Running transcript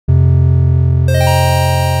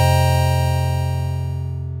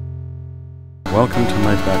Welcome to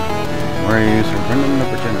my backlog, where I use a random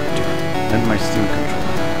number generator and my Steam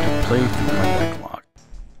controller to play through my backlog.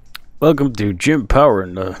 Welcome to Jim Power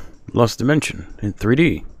in the Lost Dimension in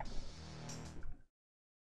 3D.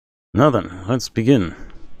 Now then, let's begin.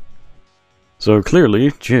 So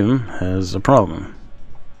clearly, Jim has a problem.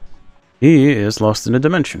 He is lost in a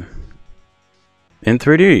dimension. In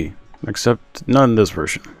 3D, except not in this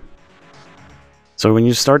version. So when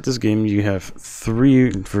you start this game, you have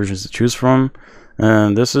 3 versions to choose from,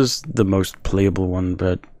 and this is the most playable one,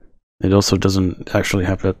 but it also doesn't actually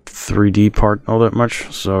have that 3D part all that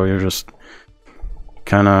much, so you're just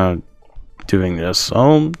kind of doing this.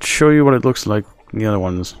 I'll show you what it looks like in the other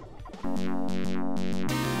ones.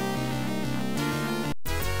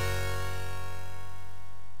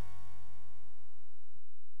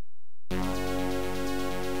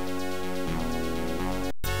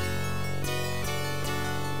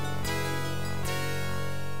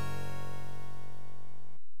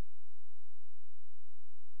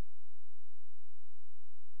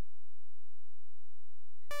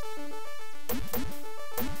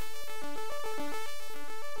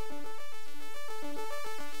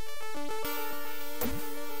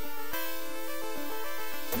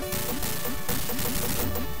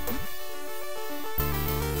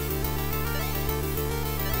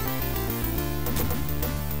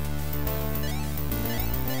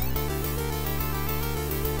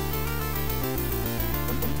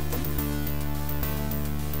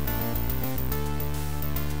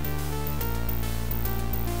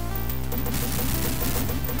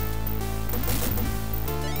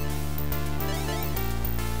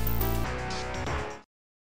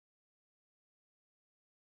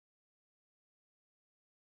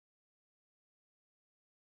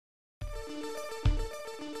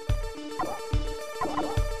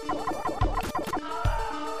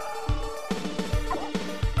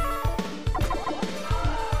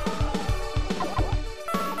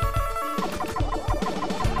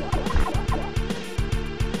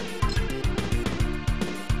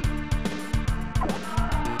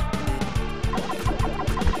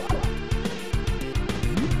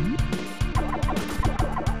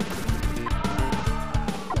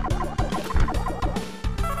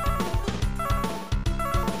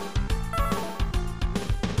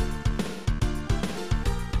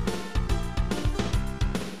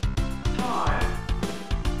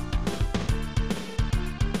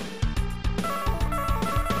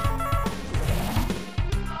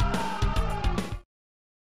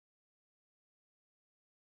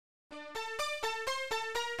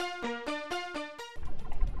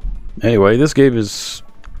 Anyway, this game is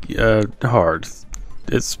hard.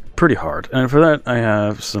 It's pretty hard, and for that I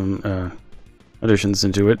have some additions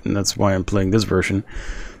into it, and that's why I'm playing this version.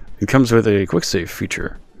 It comes with a quick save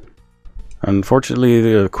feature. Unfortunately,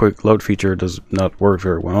 the quick load feature does not work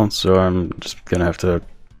very well, so I'm just gonna have to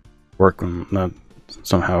work on that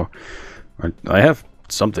somehow. I have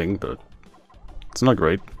something, but it's not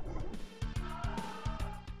great.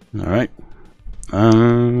 Alright.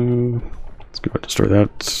 Let's go ahead and destroy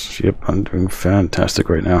that. Yep, I'm doing fantastic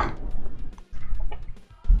right now.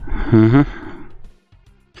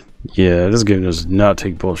 Yeah, this game does not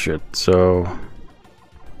take bullshit, so...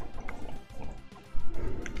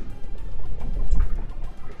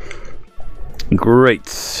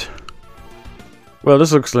 Great! Well,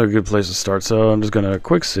 this looks like a good place to start, so I'm just gonna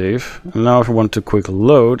quick save. And now if I want to quick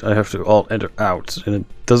load, I have to Alt-Enter out. And it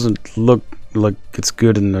doesn't look like it's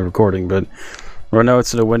good in the recording, but... Right now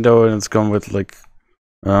it's in a window and it's come with like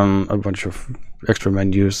a bunch of extra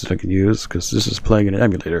menus that I can use because this is playing in an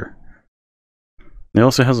emulator. It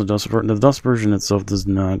also has a DOS version. The DOS version itself does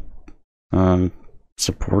not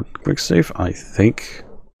support quick save, I think.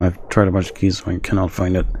 I've tried a bunch of keys, so I cannot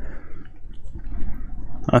find it.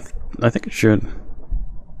 I think it should.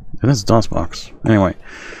 And it's DOS box. Anyway,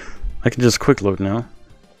 I can just quick load now.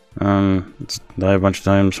 It's die a bunch of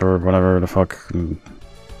times or whatever the fuck.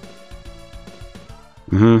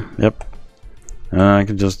 Yep. I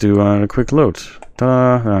can just do a quick load.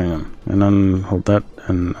 Ta-da, there I am. And then hold that,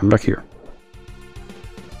 and I'm back here.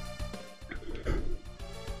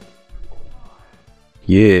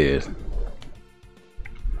 Yeah.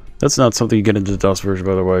 That's not something you get into the DOS version,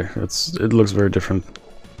 by the way. It looks very different.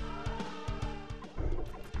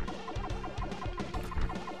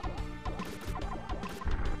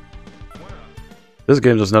 This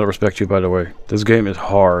game does not respect you, by the way. This game is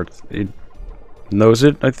hard. It knows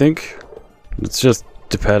it, I think. It's just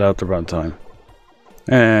to pad out the runtime.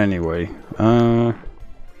 Anyway,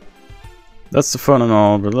 that's the fun and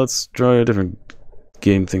all, but let's try a different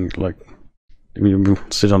game thing, like you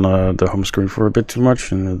sit on the home screen for a bit too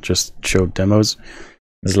much and it'll just show demos.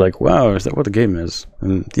 It's like, wow, is that what the game is?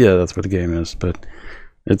 And yeah, that's what the game is, but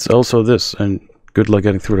it's also this, and good luck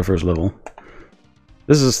getting through the first level.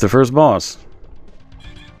 This is the first boss.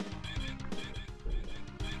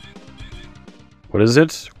 What is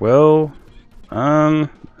it? Well, a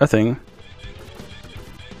thing.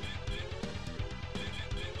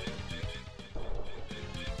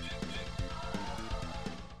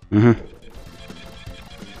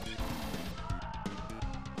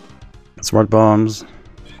 Smart bombs.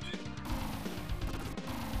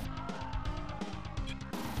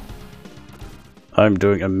 I'm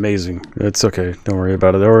doing amazing. It's okay. Don't worry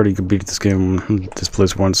about it. I already beat this game, this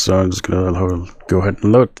place once, so I'm just gonna go ahead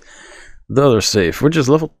and load the other save, which is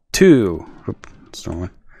level 2. Oop, that's the wrong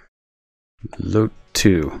one. Load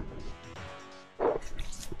 2.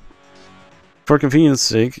 For convenience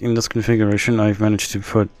sake, in this configuration, I've managed to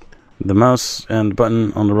put the mouse and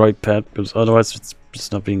button on the right pad, because otherwise it's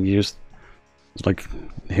just not being used. It's like,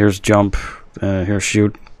 here's jump, here's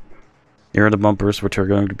shoot. Here are the bumpers, which are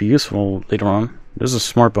going to be useful later on. There's a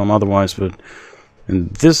smart bomb otherwise, but in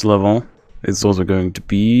this level, it's also going to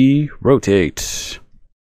be rotate.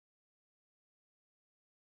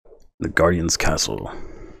 The Guardian's Castle.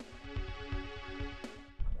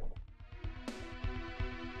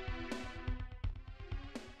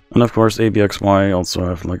 And of course, A, B, X, Y also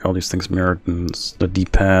have like all these things mirrored, and the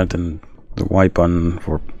D-pad and the Y button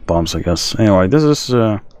for bombs, I guess. Anyway, this is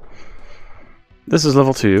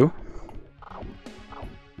level 2.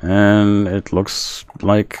 And it looks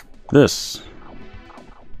like this.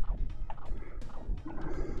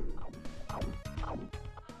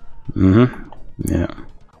 Yeah.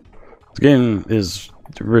 This game is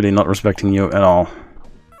really not respecting you at all.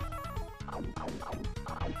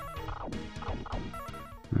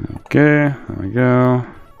 Okay, there we go.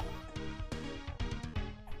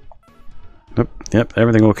 Yep,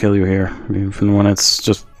 everything will kill you here, even when it's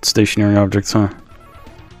just stationary objects, huh?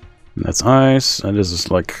 That's ice, and this is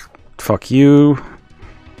like, fuck you.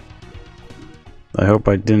 I hope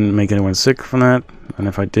I didn't make anyone sick from that, and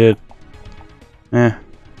if I did,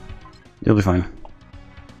 you'll be fine.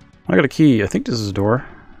 I got a key, I think this is a door.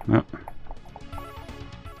 Yep.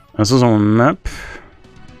 This is on a map.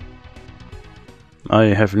 I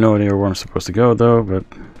have no idea where I'm supposed to go though, but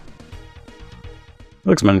it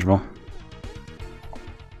looks manageable.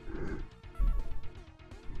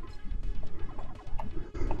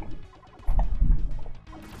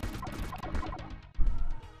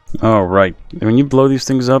 Oh, right. When you blow these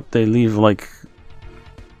things up, they leave, like,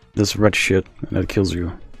 this red shit, and that kills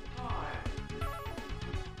you.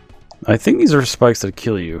 I think these are spikes that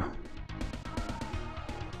kill you.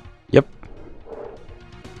 Yep.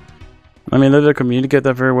 I mean, they don't communicate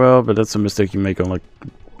that very well, but that's a mistake you make on, like,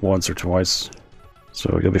 once or twice.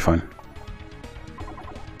 So, you'll be fine.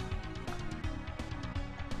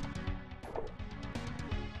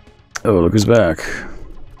 Oh, look who's back.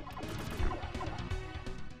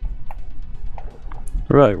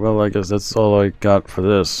 Right, well, I guess that's all I got for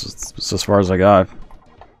this. It's as far as I got.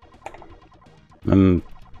 And,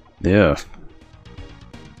 yeah.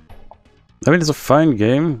 I mean, it's a fine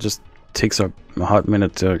game, just takes a hot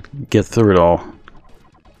minute to get through it all.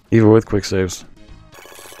 Even with quick saves.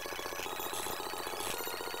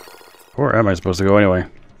 Where am I supposed to go anyway?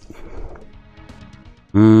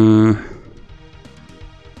 I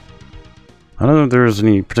don't know if there's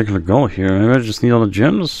any particular goal here. Maybe I just need all the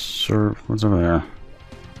gems, or what's over there?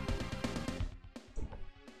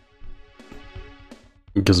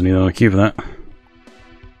 Doesn't need another key for that.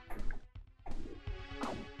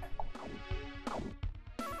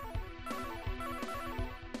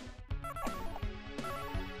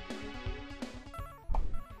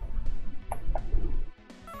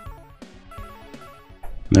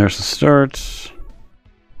 There's the start.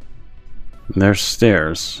 There's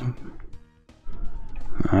stairs.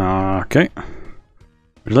 Okay.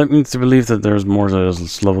 Would you like me to believe that there's more to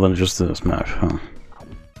this level than just this map, huh?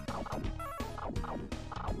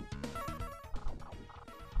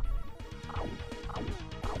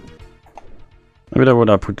 Maybe I would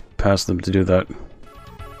not put past them to do that.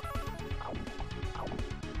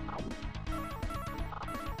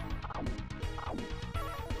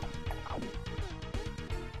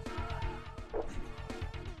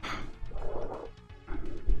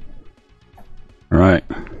 Right.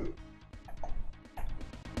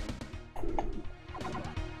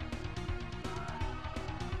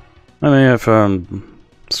 I may have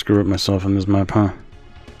screwed up myself on this map, huh?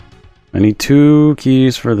 I need 2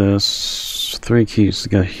 keys for this, 3 keys to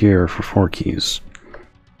get here for 4 keys.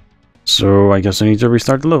 So I guess I need to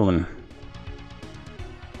restart the leveling.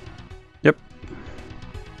 Yep.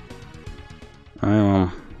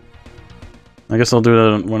 I guess I'll do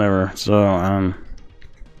that whenever. So,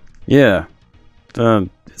 yeah.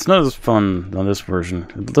 It's not as fun on this version.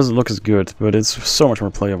 It doesn't look as good, but it's so much more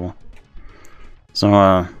playable.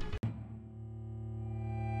 So,